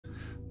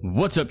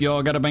What's up,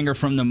 y'all? Got a banger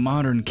from the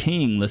Modern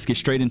King. Let's get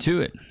straight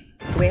into it.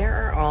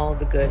 Where are all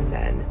the good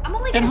men? I'm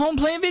only At gonna home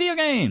playing video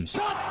games.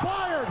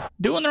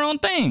 Doing their own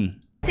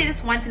thing. say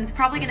this once, and it's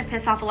probably gonna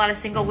piss off a lot of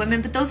single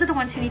women, but those are the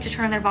ones who need to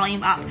turn their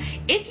volume up.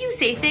 If you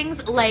say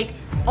things like,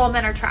 all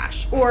men are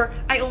trash, or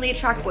I only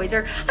attract boys,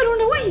 or I don't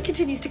know why he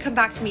continues to come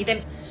back to me,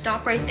 then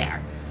stop right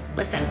there.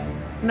 Listen,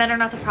 men are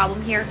not the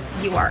problem here,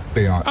 you are.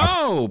 They are.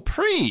 Oh,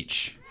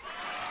 preach.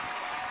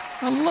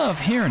 I love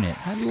hearing it.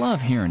 I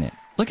love hearing it.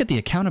 Look at the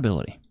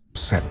accountability.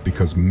 Upset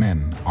because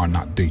men are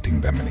not dating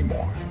them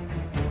anymore.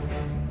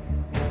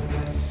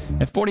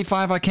 At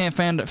 45, I can't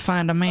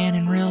find a man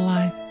in real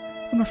life.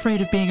 I'm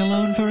afraid of being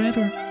alone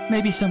forever.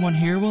 Maybe someone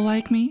here will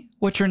like me.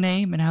 What's your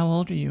name and how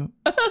old are you?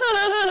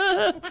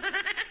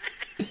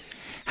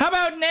 How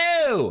about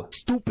no?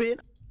 Stupid.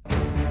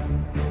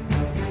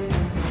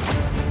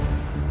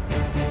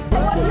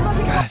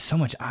 God, so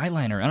much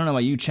eyeliner. I don't know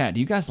about you, chat. Do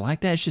you guys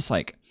like that? It's just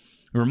like,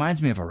 it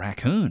reminds me of a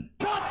raccoon.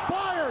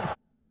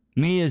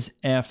 Me is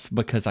F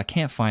because I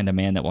can't find a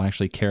man that will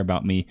actually care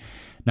about me,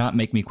 not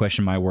make me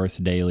question my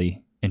worth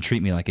daily, and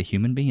treat me like a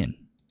human being.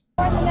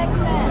 The next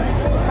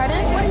man.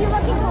 Pardon? What are you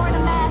looking for in a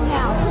man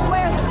now? To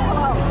wear this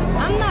clothes?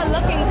 I'm not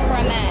looking for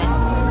a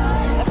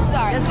man. Let's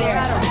start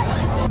there.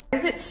 Why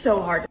is it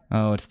so hard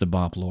Oh, it's the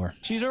bop lore.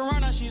 She's a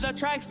runner, she's a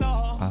track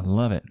star. I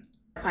love it.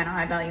 to find a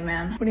high value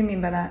man? What do you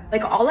mean by that?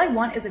 Like, all I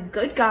want is a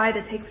good guy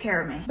that takes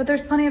care of me. But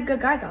there's plenty of good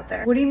guys out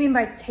there. What do you mean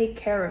by take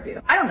care of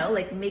you? I don't know,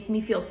 like make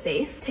me feel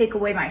safe, take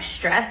away my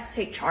stress,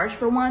 take charge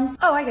for once.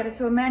 Oh, I get it.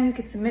 So a man you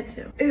could submit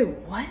to. Ew,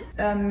 what?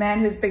 A man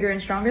who's bigger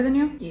and stronger than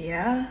you?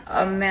 Yeah.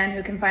 A man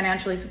who can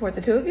financially support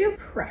the two of you?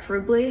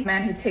 Preferably. A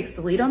man who takes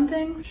the lead on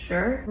things?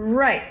 Sure.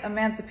 Right, a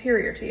man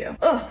superior to you.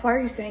 Ugh, why are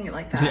you saying it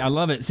like that? See, I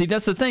love it. See,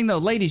 that's the thing, though.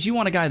 Ladies, you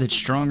want a guy that's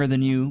stronger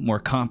than you, more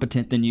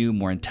competent than you,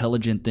 more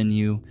intelligent than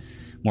you,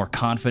 more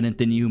confident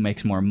than you,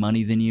 makes more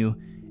money than you,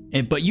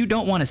 but you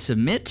don't want to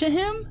submit to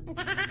him?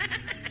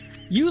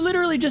 You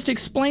literally just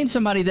explained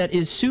somebody that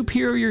is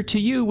superior to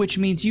you, which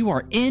means you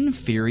are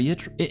inferior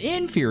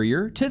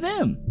to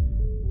them.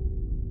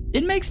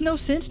 It makes no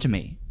sense to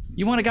me.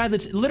 You want a guy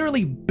that's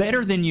literally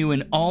better than you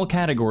in all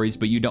categories,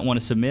 but you don't want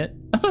to submit?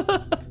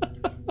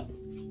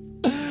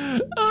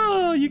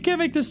 Oh, you can't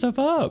make this stuff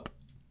up.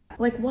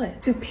 Like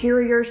what?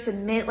 Superior,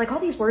 submit, like all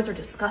these words are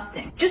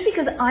disgusting. Just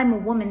because I'm a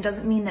woman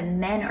doesn't mean that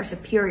men are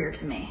superior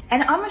to me.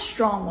 And I'm a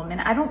strong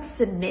woman, I don't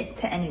submit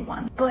to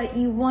anyone. But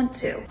you want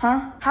to,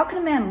 huh? How can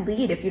a man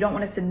lead if you don't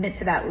want to submit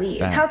to that lead?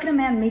 Facts. How can a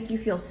man make you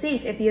feel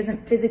safe if he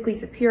isn't physically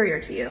superior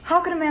to you? How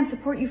can a man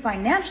support you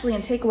financially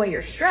and take away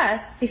your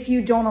stress if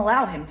you don't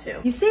allow him to?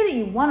 You say that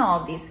you want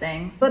all of these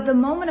things, but the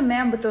moment a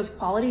man with those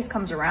qualities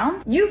comes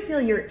around, you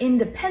feel your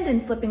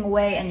independence slipping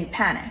away and you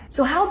panic.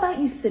 So how about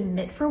you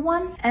submit for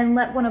once and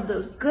let one of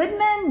those good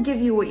men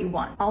give you what you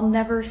want? I'll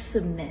never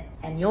submit,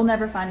 and you'll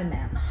never find a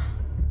man.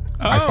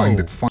 I find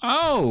it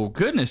Oh,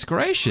 goodness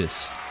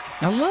gracious.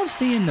 I love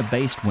seeing the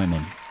based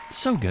women.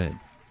 So good.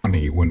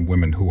 funny when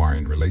women who are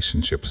in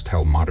relationships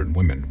tell modern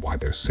women why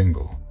they're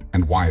single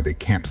and why they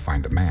can't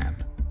find a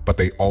man. But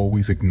they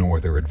always ignore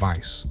their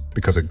advice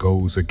because it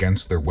goes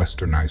against their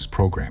westernized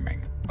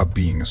programming of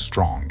being a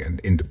strong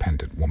and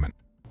independent woman.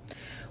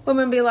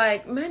 Women be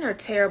like, men are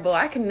terrible.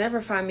 I can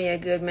never find me a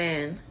good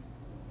man.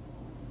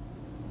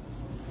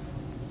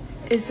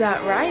 Is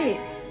that right?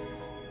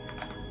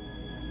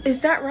 Is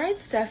that right,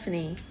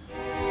 Stephanie?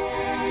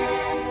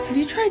 Have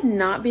you tried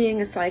not being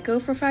a psycho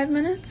for 5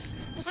 minutes?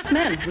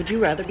 Men, would you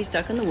rather be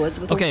stuck in the woods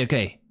with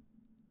Okay.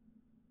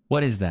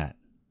 What is that?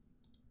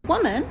 a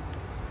woman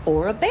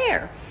or a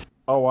bear?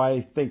 Oh,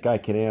 I think I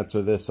can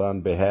answer this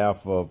on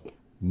behalf of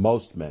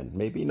most men.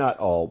 Maybe not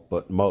all,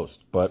 but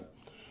most. But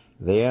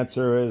the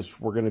answer is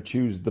we're going to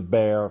choose the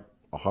bear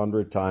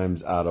 100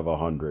 times out of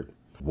 100.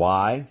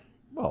 Why?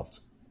 Well,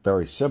 it's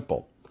very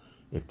simple.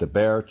 If the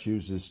bear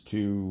chooses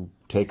to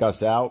take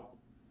us out,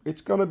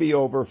 it's going to be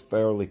over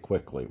fairly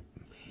quickly.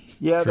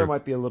 Yeah, True. there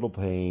might be a little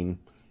pain.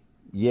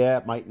 Yeah,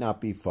 it might not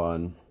be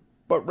fun.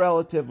 But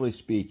relatively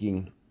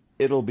speaking,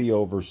 it'll be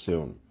over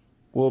soon.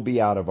 We'll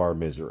be out of our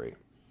misery.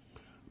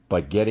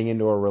 But getting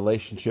into a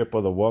relationship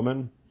with a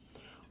woman,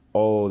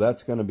 oh,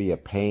 that's going to be a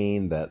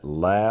pain that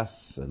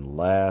lasts and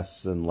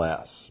lasts and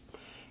lasts.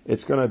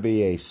 It's going to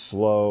be a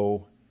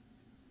slow,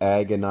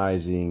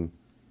 agonizing,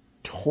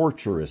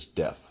 torturous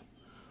death.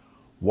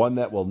 One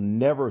that will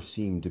never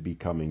seem to be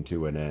coming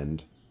to an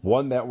end.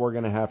 One that we're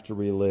going to have to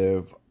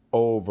relive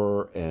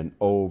over and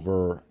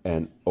over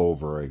and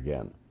over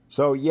again.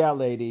 So yeah,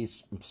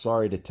 ladies, I'm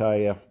sorry to tell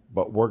you,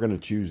 but we're going to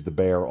choose the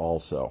bear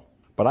also.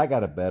 But I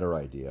got a better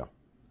idea.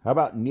 How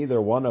about neither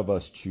one of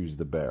us choose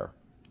the bear?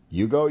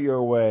 You go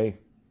your way,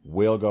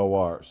 we'll go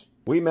ours.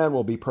 We men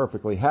will be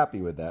perfectly happy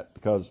with that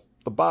because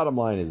the bottom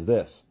line is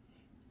this.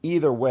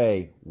 Either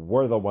way,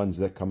 we're the ones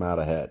that come out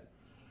ahead.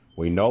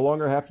 We no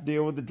longer have to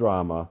deal with the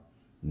drama,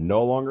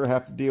 no longer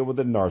have to deal with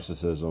the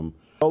narcissism,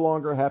 no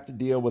longer have to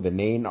deal with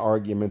inane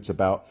arguments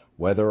about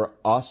whether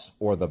us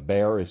or the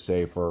bear is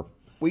safer.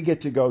 We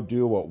get to go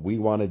do what we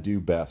want to do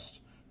best.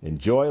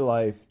 Enjoy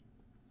life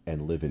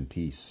and live in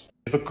peace.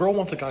 If a girl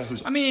wants a guy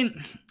who's... I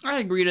mean, I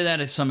agree to that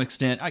to some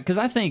extent, because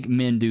I think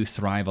men do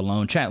thrive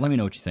alone. Chat, let me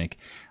know what you think.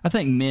 I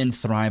think men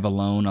thrive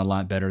alone a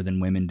lot better than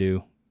women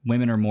do.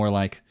 Women are more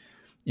like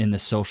in the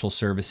social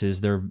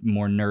services. They're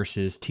more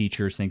nurses,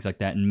 teachers, things like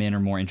that, and men are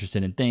more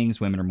interested in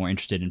things. Women are more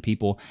interested in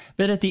people.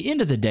 But at the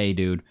end of the day,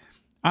 dude,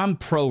 I'm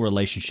pro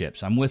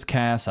relationships. I'm with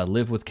Cass. I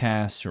live with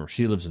Cass, or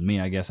she lives with me,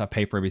 I guess. I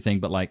pay for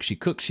everything, but like she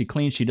cooks, she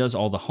cleans, she does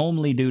all the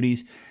homely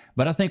duties.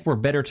 But I think we're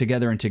better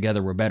together, and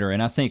together we're better.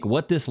 And I think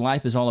what this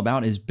life is all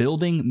about is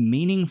building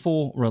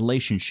meaningful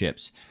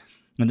relationships.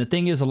 And the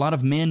thing is, a lot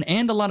of men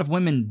and a lot of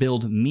women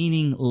build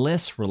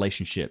meaningless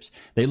relationships.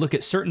 They look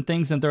at certain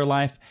things in their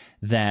life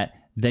that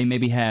they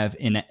maybe have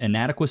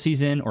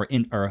inadequacies in, or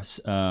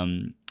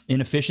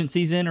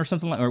inefficiencies in, or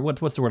something like. Or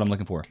what's the word I'm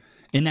looking for?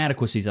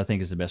 Inadequacies, I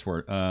think, is the best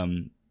word.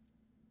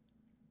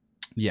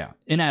 Yeah,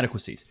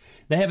 inadequacies.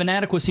 They have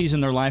inadequacies in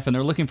their life, and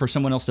they're looking for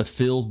someone else to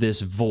fill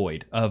this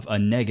void of a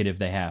negative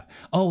they have.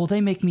 Oh, well, they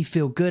make me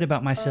feel good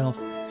about myself.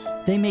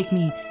 They make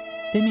me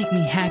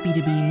happy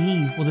to be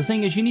me. Well, the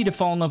thing is, you need to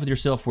fall in love with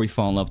yourself before you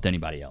fall in love with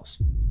anybody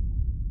else.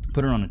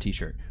 Put it on a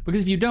t-shirt.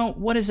 Because if you don't,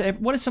 what is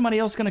somebody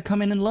else going to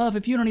come in and love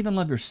if you don't even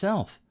love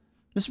yourself?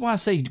 This is why I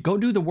say go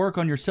do the work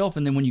on yourself,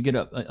 and then when you get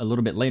a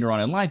little bit later on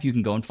in life, you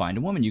can go and find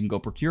a woman. You can go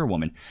procure a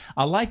woman.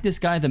 I like this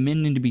guy, the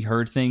men need to be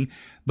heard thing,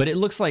 but it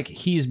looks like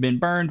he's been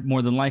burned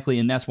more than likely,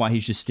 and that's why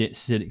he's just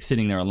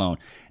sitting there alone.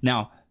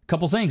 Now, a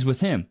couple things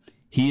with him.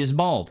 He is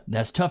bald.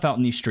 That's tough out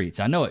in these streets.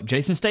 I know it.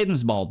 Jason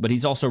Statham's bald, but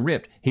he's also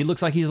ripped. He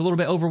looks like he's a little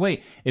bit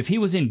overweight. If he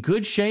was in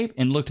good shape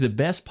and looked the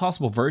best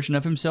possible version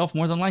of himself,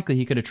 more than likely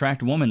he could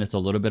attract a woman that's a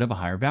little bit of a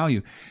higher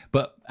value.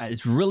 But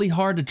it's really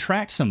hard to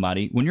attract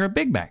somebody when you're a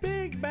big back.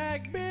 Big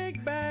back,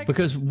 big back.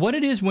 Because what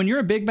it is when you're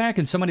a big back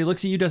and somebody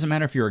looks at you, doesn't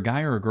matter if you're a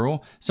guy or a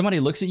girl, somebody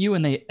looks at you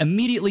and they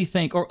immediately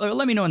think, or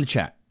let me know in the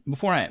chat,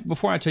 before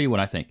I tell you what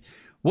I think.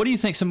 What do you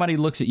think somebody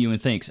looks at you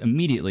and thinks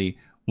immediately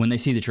when they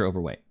see that you're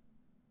overweight?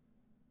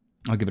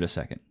 I'll give it a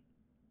second.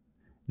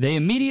 They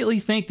immediately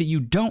think that you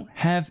don't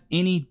have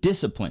any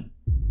discipline.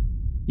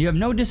 You have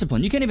no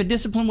discipline. You can't even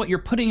discipline what you're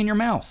putting in your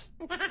mouth.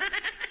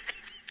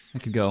 I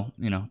could go,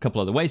 a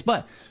couple other ways,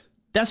 but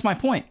that's my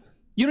point.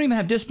 You don't even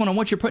have discipline on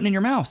what you're putting in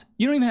your mouth.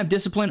 You don't even have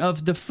discipline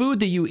of the food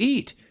that you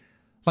eat.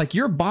 Like,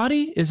 your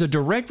body is a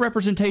direct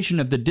representation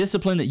of the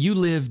discipline that you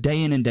live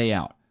day in and day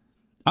out.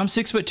 I'm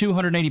 6'2",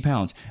 180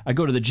 pounds. I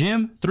go to the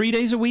gym 3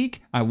 days a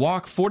week. I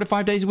walk 4 to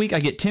 5 days a week. I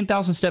get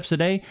 10,000 steps a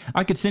day.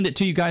 I could send it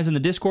to you guys in the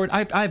Discord.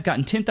 I've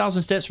gotten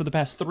 10,000 steps for the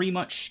past 3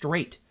 months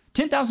straight.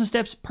 10,000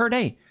 steps per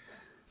day.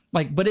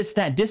 But it's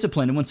that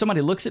discipline. And when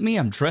somebody looks at me,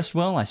 I'm dressed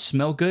well. I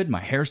smell good.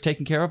 My hair's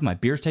taken care of. My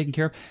beard's taken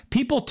care of.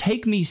 People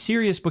take me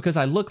serious because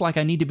I look like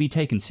I need to be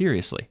taken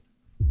seriously.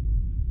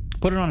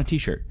 Put it on a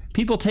t-shirt.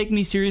 People take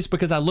me serious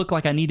because I look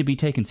like I need to be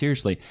taken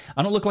seriously.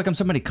 I don't look like I'm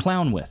somebody to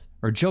clown with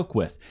or joke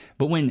with.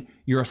 But when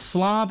you're a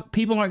slob,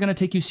 people aren't going to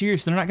take you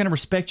serious. They're not going to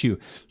respect you.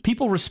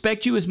 People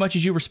respect you as much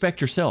as you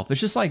respect yourself.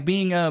 It's just like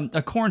being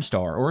a porn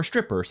star or a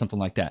stripper or something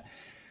like that.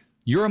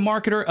 You're a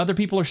marketer. Other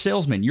people are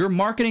salesmen. You're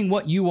marketing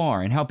what you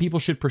are and how people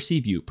should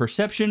perceive you.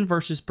 Perception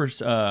versus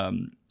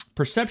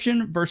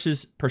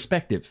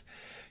perspective.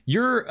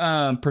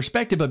 Your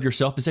perspective of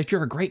yourself is that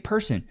you're a great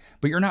person,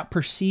 but you're not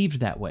perceived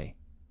that way.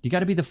 You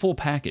got to be the full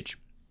package.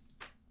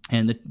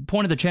 And the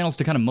point of the channel is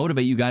to kind of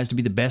motivate you guys to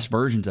be the best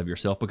versions of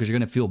yourself, because you're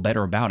going to feel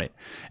better about it.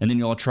 And then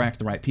you'll attract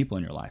the right people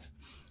in your life.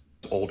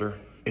 Older,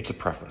 it's a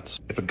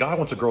preference. If a guy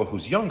wants a girl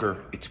who's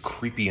younger, it's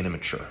creepy and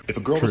immature. If a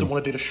girl doesn't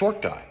want to date a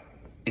short guy,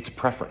 it's a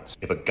preference.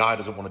 If a guy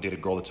doesn't want to date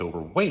a girl that's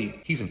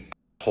overweight, he's an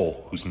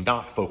asshole who's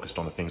not focused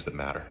on the things that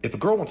matter. If a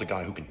girl wants a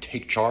guy who can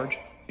take charge,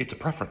 it's a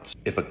preference.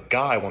 If a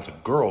guy wants a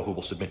girl who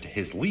will submit to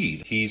his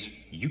lead, he's,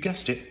 you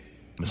guessed it,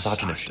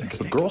 misogynistic.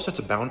 If a girl sets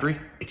a boundary,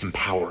 it's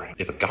empowering.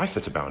 If a guy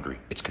sets a boundary,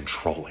 it's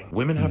controlling.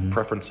 Women have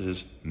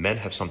preferences, men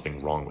have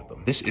something wrong with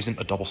them. This isn't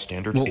a double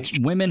standard. Well, it's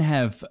women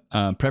have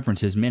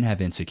preferences, men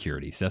have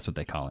insecurities. That's what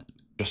they call it.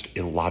 Just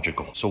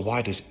illogical. So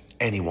why does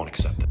anyone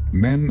accept it?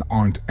 Men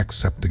aren't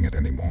accepting it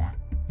anymore,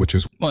 which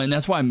is... Well, and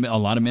that's why a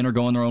lot of men are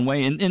going their own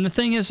way. And the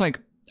thing is, like,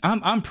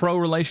 I'm pro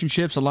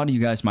relationships. A lot of you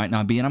guys might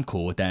not be, and I'm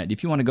cool with that.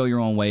 If you want to go your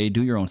own way,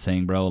 do your own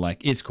thing, bro.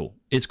 Like, it's cool.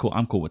 It's cool.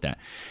 I'm cool with that.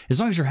 As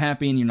long as you're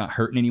happy and you're not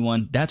hurting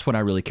anyone, that's what I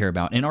really care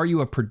about. And are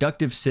you a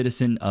productive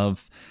citizen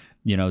of,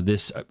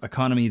 this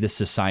economy, this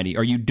society?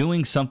 Are you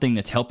doing something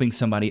that's helping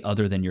somebody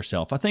other than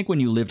yourself? I think when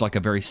you live like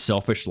a very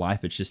selfish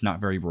life, it's just not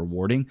very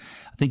rewarding.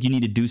 I think you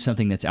need to do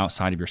something that's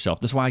outside of yourself.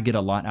 That's why I get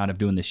a lot out of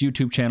doing this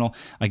YouTube channel.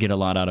 I get a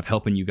lot out of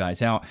helping you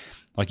guys out.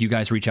 Like, you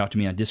guys reach out to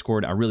me on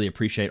Discord. I really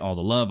appreciate all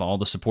the love, all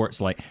the support.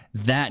 So, like,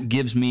 that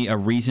gives me a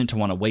reason to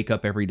want to wake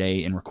up every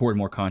day and record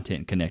more content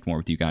and connect more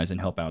with you guys and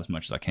help out as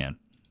much as I can.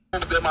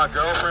 That my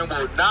girlfriend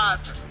will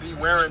not be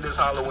wearing this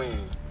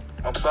Halloween.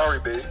 I'm sorry,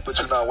 babe, but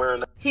you're not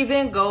wearing that. He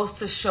then goes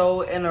to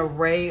show an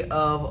array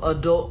of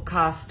adult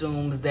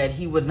costumes that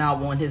he would not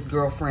want his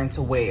girlfriend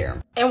to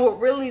wear. And what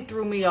really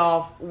threw me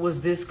off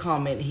was this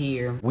comment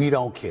here. We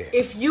don't care.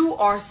 If you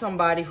are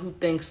somebody who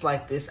thinks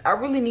like this, I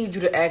really need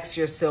you to ask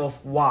yourself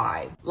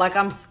why. Like,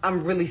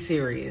 I'm really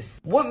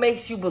serious. What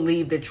makes you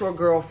believe that your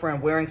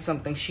girlfriend wearing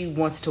something she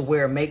wants to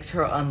wear makes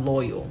her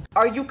unloyal?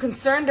 Are you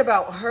concerned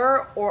about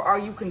her, or are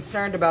you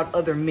concerned about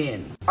other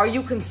men? Are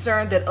you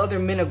concerned that other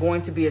men are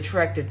going to be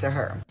attracted to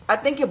her? I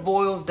think it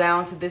boils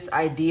down to this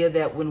idea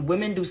that when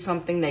women do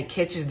something that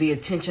catches the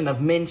attention of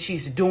men,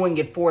 she's doing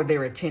it for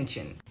their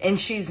attention. And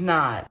she's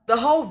not. The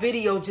whole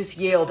video just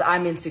yelled,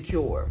 "I'm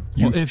insecure."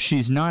 Well, if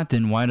she's not,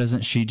 then why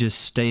doesn't she just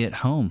stay at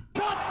home?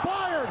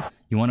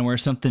 You want to wear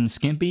something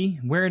skimpy?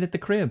 Wear it at the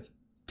crib.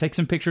 Take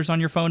some pictures on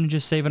your phone and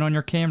just save it on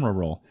your camera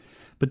roll.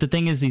 But the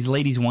thing is, these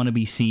ladies want to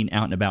be seen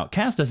out and about.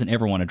 Cass doesn't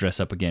ever want to dress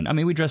up again. I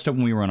mean, we dressed up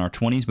when we were in our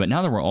 20s, but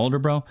now that we're older,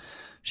 bro,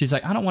 she's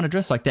like, I don't want to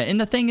dress like that. And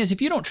the thing is,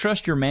 if you don't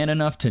trust your man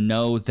enough to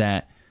know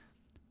that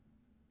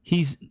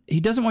he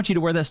doesn't want you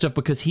to wear that stuff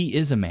because he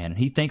is a man.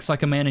 He thinks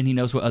like a man, and he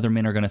knows what other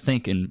men are going to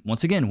think. And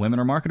once again, women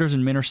are marketers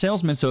and men are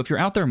salesmen. So if you're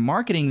out there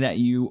marketing that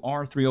you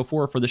are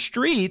 304 for the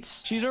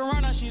streets, she's a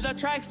runner, she's a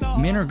track star.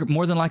 Men are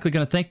more than likely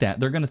going to think that.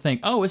 They're going to think,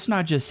 oh, it's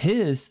not just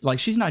his. Like,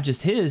 she's not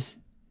just his.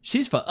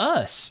 She's for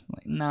us.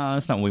 Like, no,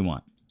 that's not what we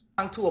want.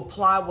 To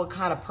apply what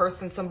kind of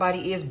person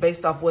somebody is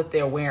based off what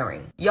they're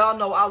wearing. Y'all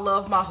know I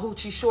love my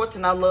hoochie shorts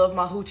and I love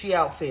my hoochie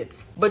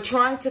outfits. But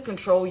trying to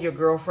control your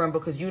girlfriend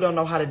because you don't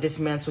know how to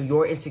dismantle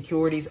your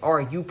insecurities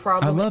are you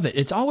problem. I love it.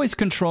 It's always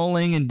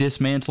controlling and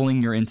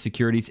dismantling your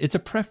insecurities. It's a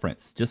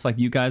preference. Just like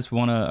you guys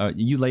want to,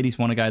 you ladies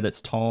want a guy that's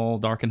tall,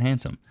 dark, and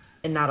handsome.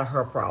 And not a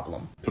her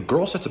problem. If a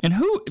girl sets a and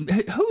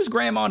whose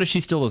grandma does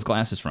she steal those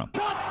glasses from?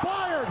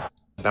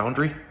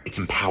 boundary, it's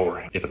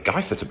empowering. If a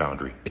guy sets a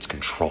boundary, it's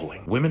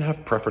controlling. Women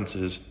have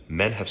preferences,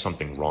 men have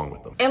something wrong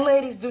with them. And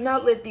ladies, do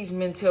not let these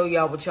men tell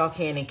y'all what y'all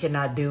can and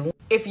cannot do.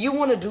 If you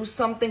want to do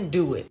something,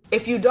 do it.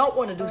 If you don't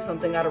want to do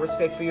something out of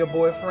respect for your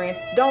boyfriend,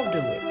 don't do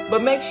it.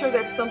 But make sure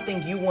that's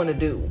something you want to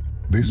do.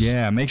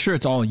 Yeah, make sure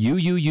it's all you,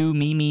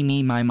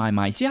 me,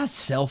 my. See how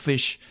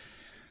selfish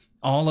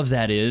all of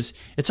that is?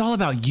 It's all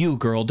about you,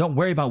 girl. Don't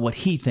worry about what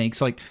he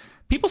thinks. Like,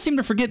 people seem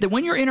to forget that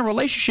when you're in a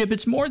relationship,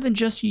 it's more than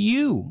just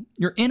you.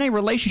 You're in a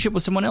relationship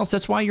with someone else.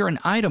 That's why you're an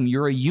item.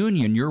 You're a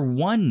union. You're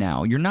one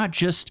now. You're not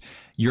just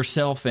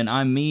yourself and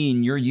I'm me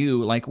and you're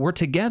you. Like, we're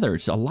together.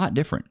 It's a lot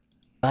different.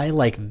 I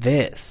like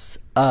this.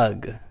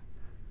 Ugh.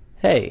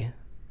 Hey.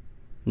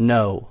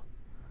 No.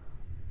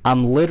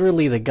 I'm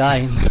literally the guy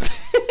in the...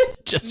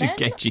 Justin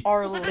Gaethje.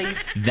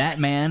 That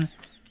man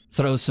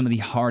throws some of the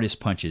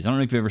hardest punches. I don't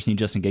know if you've ever seen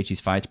Justin Gaethje's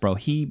fights, bro.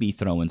 He be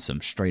throwing some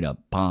straight up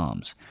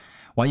bombs.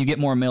 Why you get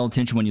more male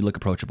attention when you look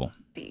approachable.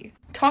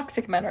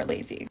 Toxic men are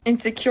lazy.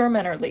 Insecure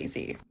men are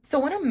lazy. So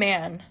when a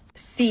man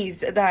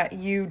sees that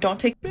you don't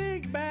take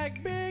big back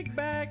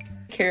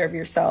care of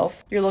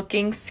yourself, you're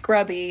looking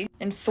scrubby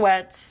in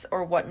sweats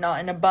or whatnot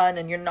in a bun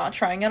and you're not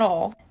trying at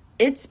all,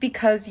 it's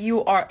because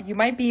you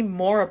might be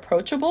more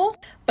approachable,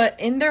 but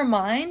in their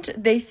mind,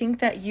 they think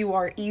that you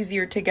are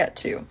easier to get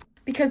to.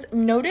 Because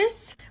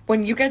notice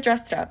when you get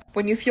dressed up,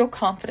 when you feel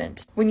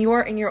confident, when you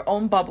are in your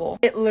own bubble,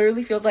 it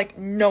literally feels like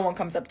no one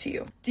comes up to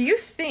you. Do you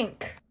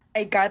think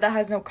a guy that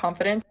has no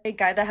confidence, a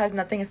guy that has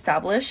nothing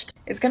established,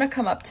 is gonna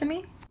come up to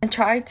me and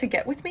try to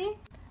get with me?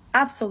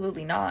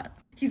 Absolutely not.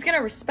 He's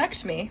gonna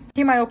respect me.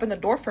 He might open the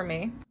door for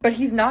me, but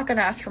he's not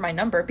gonna ask for my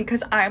number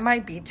because I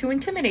might be too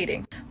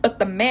intimidating. But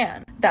the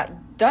man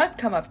that does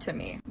come up to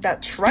me,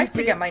 that tries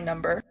to get my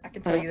number, I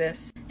can tell you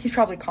this, he's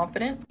probably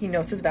confident, he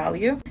knows his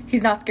value,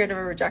 he's not scared of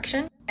a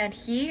rejection, and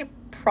he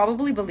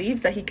probably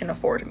believes that he can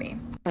afford me.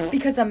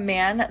 Because a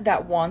man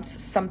that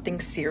wants something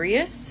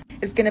serious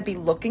is gonna be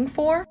looking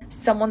for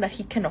someone that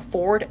he can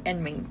afford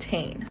and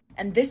maintain.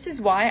 And this is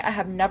why I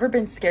have never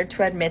been scared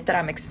to admit that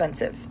I'm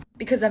expensive.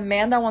 Because a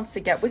man that wants to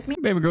get with me...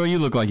 Baby girl, you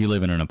look like you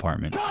live in an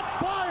apartment.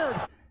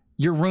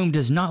 Your room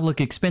does not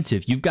look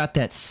expensive. You've got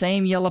that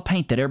same yellow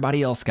paint that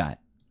everybody else got.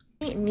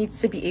 He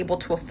needs to be able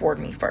to afford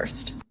me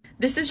first.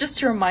 This is just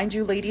to remind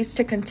you ladies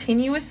to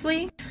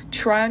continuously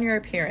try on your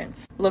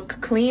appearance.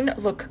 Look clean,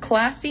 look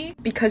classy,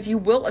 because you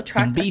will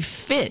attract... And be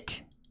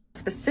fit.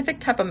 Specific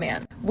type of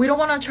man. We don't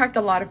want to attract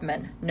a lot of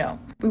men. No.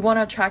 We want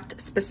to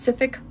attract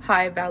specific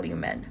high-value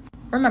men.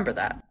 Remember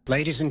that.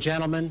 Ladies and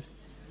gentlemen,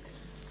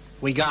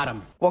 we got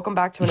him. Welcome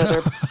back to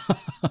another...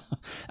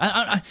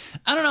 I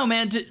don't know,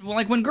 man.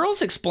 Like, when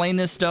girls explain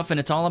this stuff and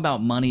it's all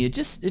about money, it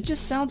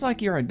just sounds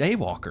like you're a day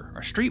walker or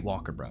a street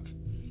walker, bruv.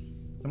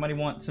 Somebody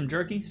want some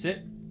jerky?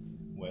 Sit.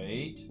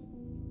 Wait.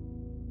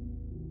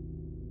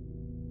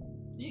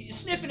 You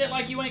sniffing it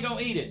like you ain't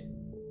gonna eat it.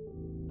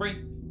 Free.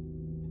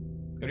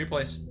 Go to your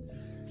place.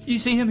 You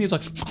see him? He's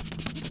like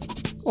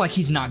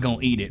he's not gonna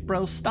eat it.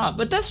 Bro, stop.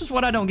 But that's just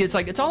what I don't get. It's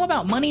like, it's all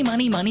about money.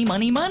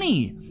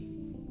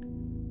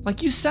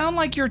 Like, you sound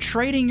like you're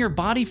trading your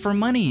body for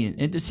money.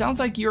 It sounds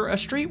like you're a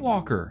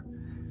streetwalker.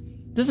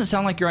 It doesn't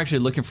sound like you're actually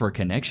looking for a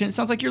connection. It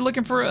sounds like you're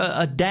looking for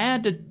a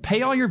dad to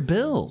pay all your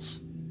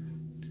bills.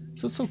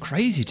 So it's so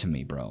crazy to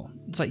me, bro.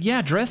 It's like,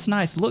 yeah, dress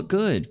nice, look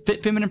good.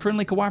 Fit, feminine,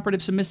 friendly,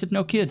 cooperative, submissive,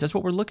 no kids. That's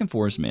what we're looking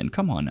for as men.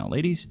 Come on now,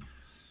 ladies.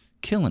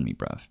 Killing me,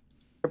 bruv.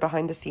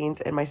 behind the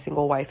scenes in my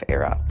single wife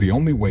era. The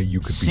only way you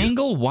could be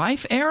Single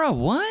wife era?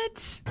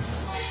 What?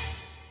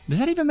 Does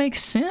that even make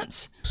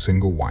sense? a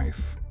single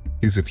wife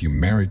is if you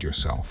married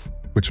yourself,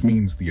 which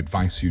means the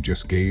advice you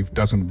just gave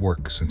doesn't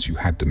work since you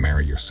had to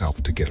marry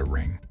yourself to get a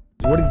ring.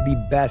 What is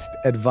the best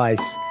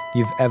advice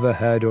you've ever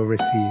heard or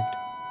received?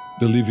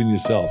 Believe in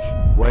yourself.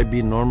 Why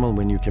be normal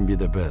when you can be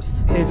the best?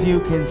 If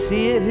you can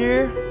see it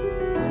here,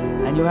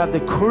 and you have the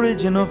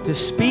courage enough to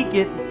speak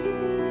it,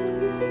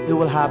 it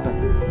will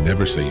happen.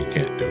 Never say you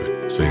can't do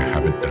it. Say I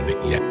haven't done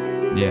it yet.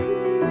 Yeah.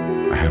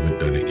 I haven't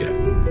done it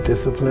yet.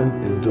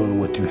 Discipline is doing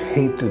what you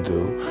hate to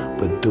do,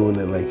 but doing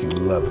it like you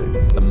love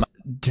it. I'm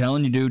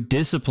telling you, dude,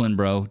 discipline,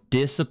 bro.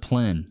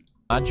 Discipline.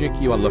 Magic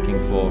you are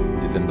looking for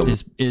is in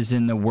the is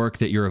in the work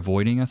that you're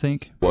avoiding, I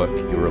think. Work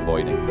you're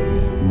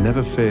avoiding.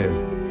 Never fear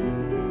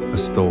a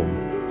storm.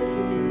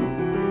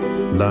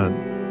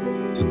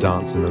 Learn to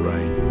dance in the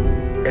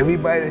rain.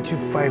 Everybody that you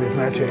fight is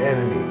not your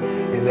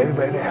enemy, and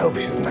everybody that helps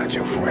you is not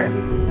your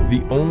friend.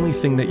 The only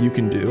thing that you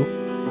can do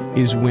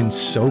is win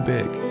so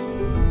big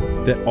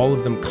that all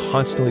of them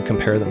constantly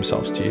compare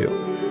themselves to you,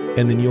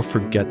 and then you'll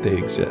forget they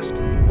exist.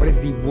 What is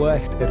the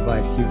worst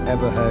advice you've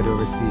ever heard or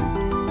received?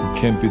 It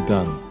can't be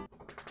done.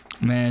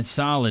 Man,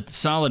 solid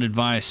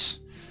advice.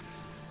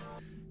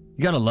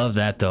 You gotta love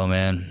that though,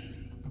 man.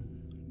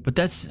 But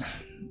that's,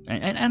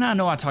 and I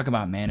know I talk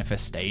about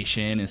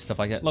manifestation and stuff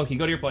like that. Loki,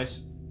 go to your place.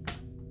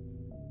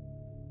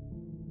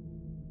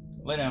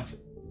 Lay down.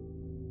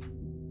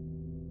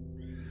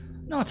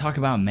 No, I talk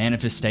about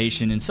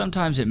manifestation, and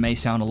sometimes it may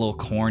sound a little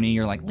corny.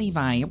 You're like,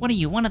 Levi, what are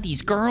you, one of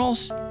these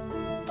girls?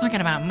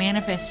 Talking about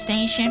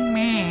manifestation,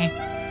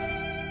 meh.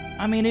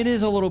 I mean, it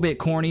is a little bit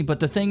corny, but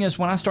the thing is,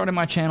 when I started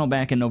my channel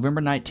back in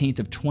November 19th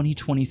of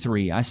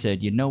 2023, I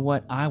said, you know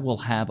what? I will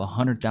have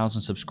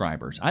 100,000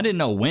 subscribers. I didn't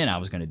know when I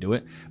was going to do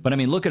it, but I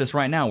mean, look at us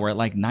right now. We're at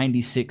like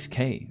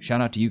 96K. Shout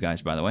out to you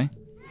guys, by the way.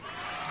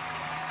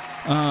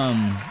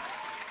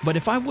 But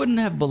if I wouldn't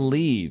have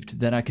believed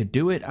that I could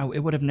do it, it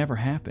would have never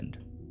happened.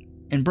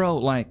 And bro,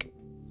 like,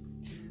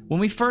 when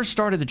we first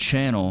started the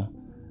channel,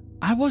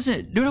 I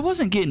wasn't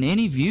getting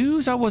any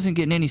views. I wasn't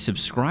getting any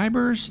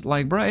subscribers.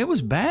 Like, bro, it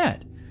was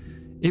bad.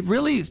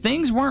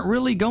 Things weren't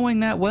really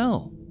going that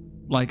well.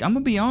 Like, I'm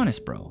gonna be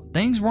honest, bro.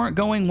 Things weren't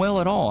going well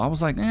at all. I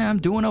was like, I'm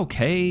doing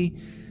okay.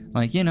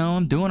 Like, you know,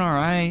 I'm doing all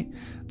right.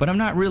 But I'm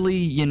not really,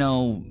 you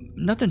know,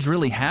 nothing's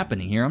really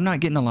happening here. I'm not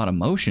getting a lot of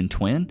motion,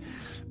 twin.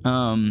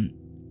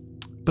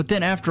 But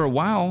then after a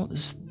while,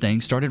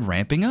 things started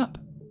ramping up.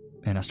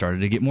 And I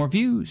started to get more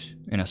views.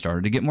 And I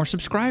started to get more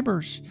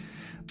subscribers.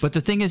 But the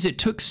thing is, it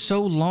took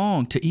so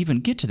long to even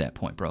get to that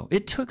point, bro.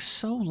 It took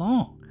so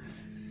long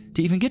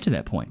to even get to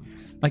that point.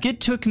 Like, it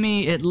took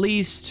me at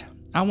least,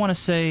 I want to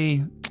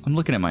say, I'm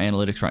looking at my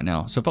analytics right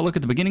now. So if I look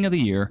at the beginning of the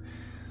year,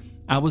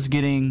 I was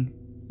getting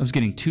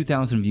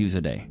 2,000 views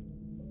a day.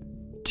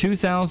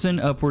 2,000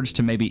 upwards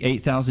to maybe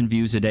 8,000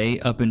 views a day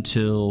up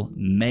until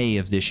May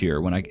of this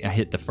year, when I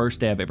hit the first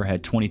day I've ever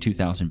had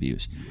 22,000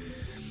 views.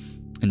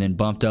 And then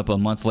bumped up a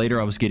month later,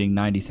 I was getting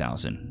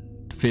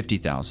 90,000,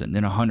 50,000,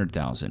 then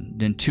 100,000,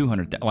 then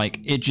 200,000.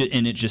 Like, it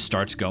just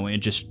starts going, it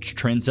just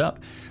trends up.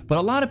 But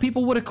a lot of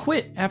people would have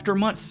quit after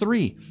month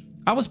 3.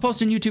 I was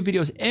posting YouTube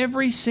videos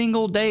every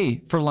single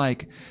day for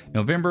like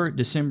November,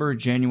 December,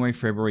 January,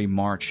 February,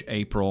 March,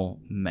 April,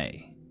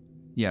 May.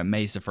 Yeah,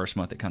 May's the first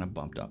month it kind of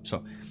bumped up.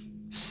 So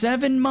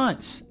 7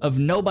 months of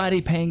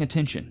nobody paying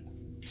attention.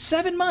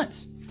 7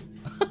 months.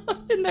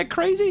 Isn't that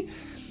crazy?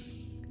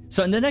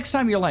 So the next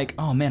time you're like,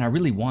 oh man, I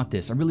really want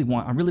this. I really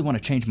want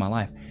to change my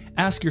life.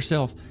 Ask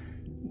yourself,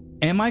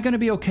 am I going to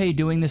be okay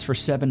doing this for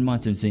 7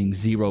 months and seeing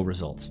 0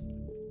 results?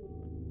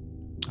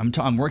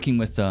 I'm working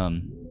with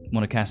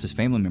one of Cass's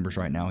family members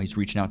right now. He's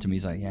reaching out to me.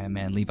 He's like, yeah,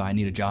 man, Levi, I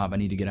need a job. I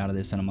need to get out of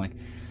this. And I'm like,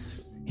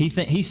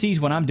 he sees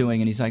what I'm doing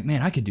and he's like,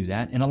 man, I could do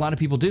that. And a lot of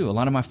people do. A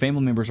lot of my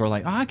family members are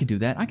like, oh, I could do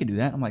that. I could do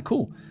that. I'm like,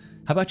 cool.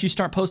 How about you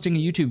start posting a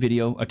YouTube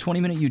video, a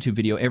 20-minute YouTube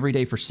video every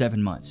day for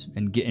 7 months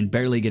and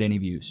barely get any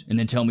views, and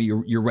then tell me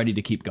you're ready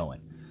to keep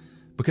going.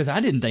 Because I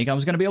didn't think I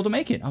was going to be able to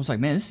make it. I was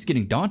like, man, this is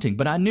getting daunting.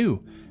 But I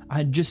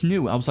just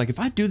knew. I was like, if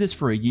I do this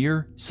for a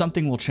year,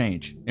 something will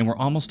change. And we're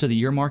almost to the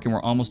year mark, and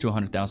we're almost to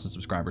 100,000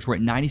 subscribers. We're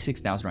at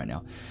 96,000 right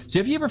now. So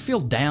if you ever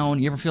feel down,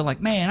 you ever feel like,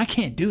 man, I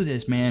can't do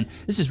this, man.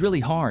 This is really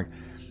hard.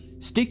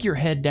 Stick your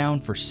head down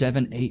for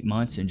 7-8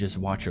 months and just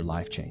watch your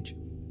life change.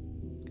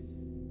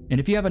 And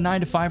if you have a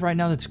 9-to-5 right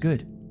now, that's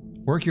good.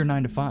 Work your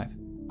 9-to-5.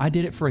 I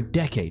did it for a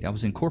decade. I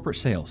was in corporate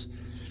sales.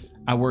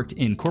 I worked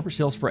in corporate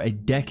sales for a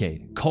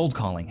decade. Cold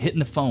calling, hitting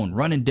the phone,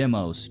 running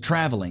demos,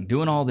 traveling,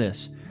 doing all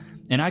this.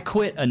 And I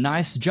quit a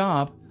nice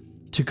job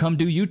to come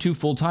do YouTube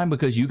full time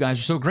because you guys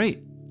are so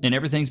great. And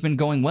everything's been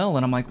going well.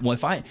 And I'm like, well,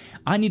 if I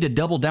need to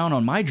double down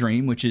on my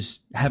dream, which is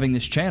having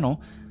this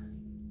channel,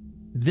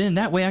 then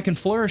that way I can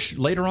flourish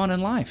later on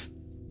in life.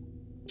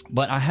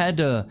 But I had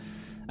to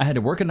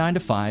work a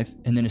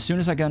 9-to-5, and then as soon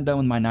as I got done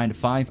with my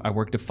 9-to-5, I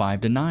worked a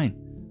 5-to-9.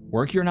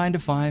 Work your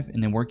 9-to-5,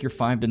 and then work your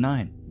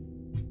 5-to-9.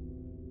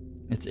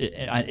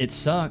 It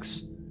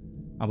sucks.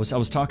 I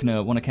was talking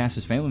to one of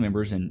Cass's family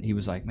members, and he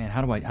was like, man,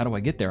 how do I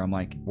get there? I'm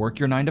like, work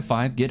your 9 to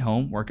 5, get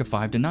home, work a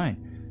 5 to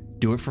 9.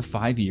 Do it for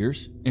 5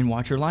 years and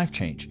watch your life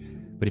change.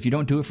 But if you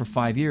don't do it for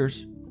 5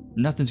 years,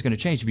 nothing's going to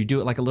change. If you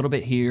do it like a little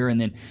bit here and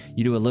then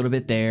you do a little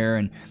bit there,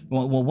 and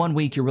well, 1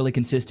 week you're really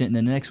consistent, and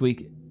then the next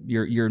week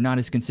you're not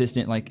as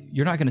consistent, like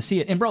you're not going to see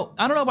it. And bro,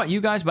 I don't know about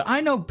you guys, but I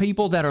know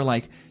people that are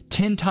like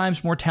 10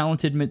 times more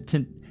talented,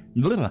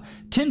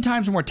 10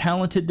 times more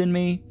talented than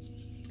me,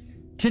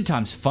 10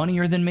 times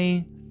funnier than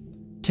me,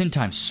 10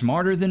 times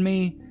smarter than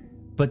me,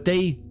 but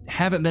they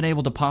haven't been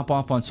able to pop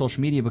off on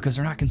social media because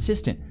they're not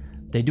consistent.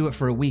 They do it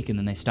for a week and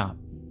then they stop.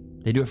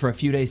 They do it for a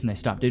few days and they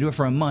stop. They do it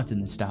for a month and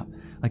then stop.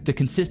 Like, the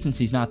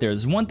consistency's not there.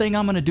 There's one thing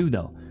I'm going to do,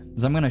 though,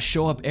 is I'm going to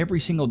show up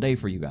every single day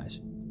for you guys.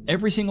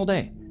 Every single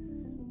day.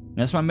 And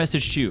that's my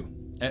message to you.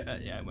 I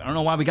don't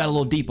know why we got a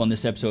little deep on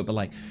this episode, but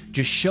like,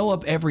 just show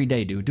up every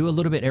day, dude. Do a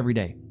little bit every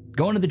day.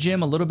 Going to the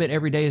gym a little bit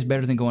every day is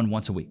better than going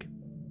once a week.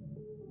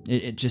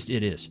 It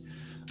is.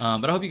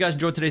 But I hope you guys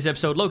enjoyed today's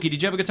episode. Loki,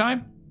 did you have a good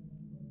time?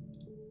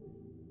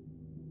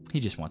 He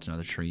just wants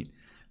another treat.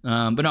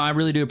 But no, I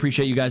really do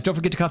appreciate you guys. Don't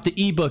forget to cop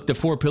the ebook, The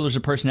 4 Pillars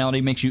of Personality.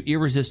 Makes you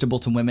irresistible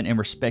to women and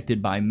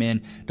respected by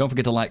men. Don't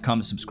forget to like,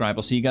 comment, subscribe.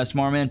 I'll see you guys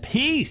tomorrow, man.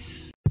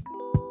 Peace!